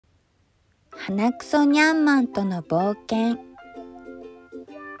鼻くそニャンマンとの冒険。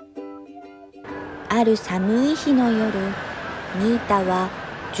ある寒い日の夜、ミータは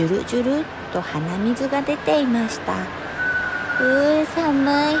ジュルジュルっと鼻水が出ていました。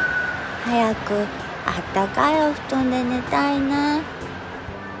寒い。早くあったかいお布団で寝たいな。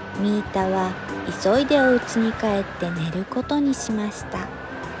ミータは急いでお家に帰って寝ることにしました。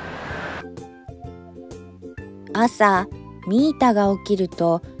朝、ミータが起きる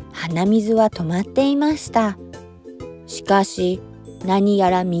と鼻水は止まっていました。しかし、何や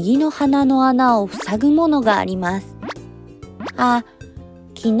ら右の鼻の穴を塞ぐものがあります。あ、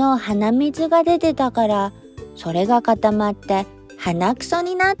昨日鼻水が出てたから、それが固まって鼻くそ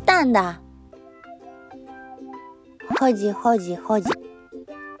になったんだ。ほじほじほじ。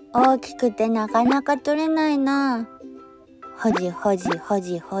大きくてなかなか取れないな。ほじほじほ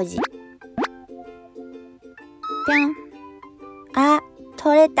じほじ。ぴょん。あ、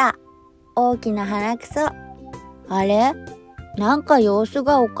取れた。大きな鼻くそ。あれ？なんか様子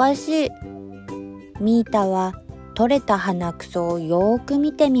がおかしい。ミータは取れた鼻くそをよーく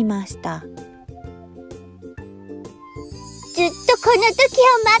見てみました。ずっとこの時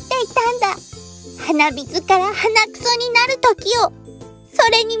を待っていたんだ。鼻水から鼻くそになる時を。そ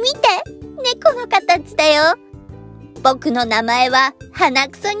れに見て、猫の形だよ。僕の名前は鼻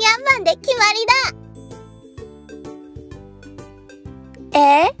くそニャンマンで決まりだ。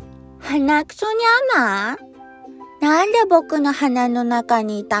鼻くそニャンマン？なんで僕の鼻の中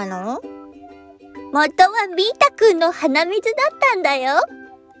にいたの？元はミータくんの鼻水だったんだよ。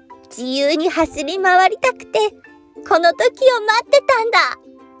自由に走り回りたくて、この時を待ってたんだ。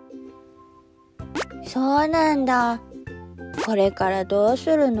そうなんだ。これからどうす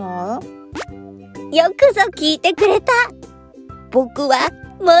るの？よくぞ聞いてくれた。僕は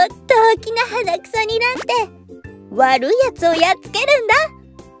もっと大きな鼻くそになって、悪いやつをやっつけるんだ。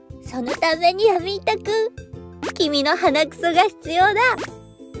そのためにはミータくん、君の鼻くそが必要だ。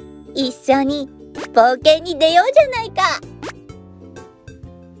一緒に冒険に出ようじゃないか。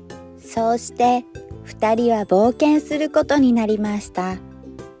そうして2人は冒険することになりました。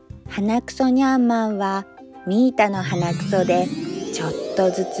鼻くそニャンマンはミータの鼻くそでちょっと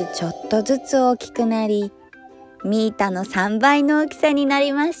ずつ大きくなり、ミータの3倍の大きさにな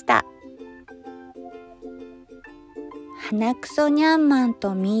りました。鼻くそニャンマン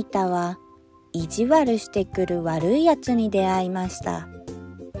とミータは意地悪してくる悪いやつに出会いました。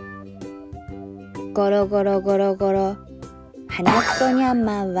ゴロゴロゴロゴロ。鼻くそニャン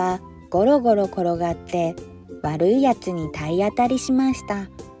マンはゴロゴロ転がって悪いやつに体当たりしました。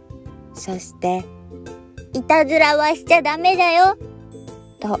そしていたずらはしちゃダメだよ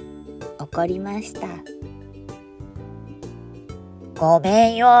と怒りました。ごめ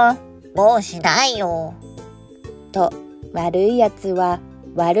んよ、もうしないよと悪いやつは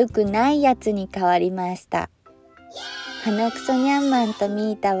悪くないやつに変わりました。鼻くそニャンマンと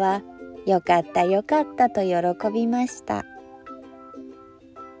ミータはよかったよかったと喜びました。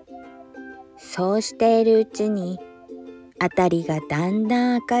そうしているうちにあたりがだん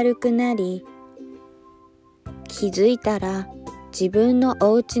だん明るくなり、気づいたら自分の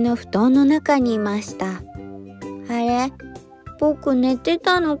お家の布団の中にいました。あれ？僕寝て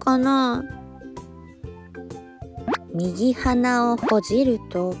たのかな？右鼻をほじる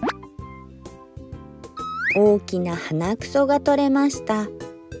と大きな鼻くそが取れました。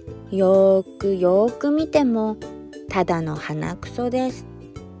よーく見てもただの鼻くそです。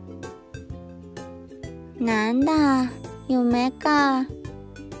なんだ、夢か。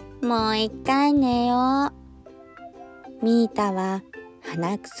もう一回寝よう。ミータは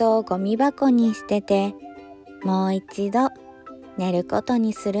鼻くそをゴミ箱に捨てて、もう一度寝ること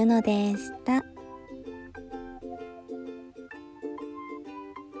にするのでした。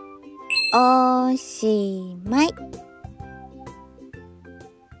おしまい。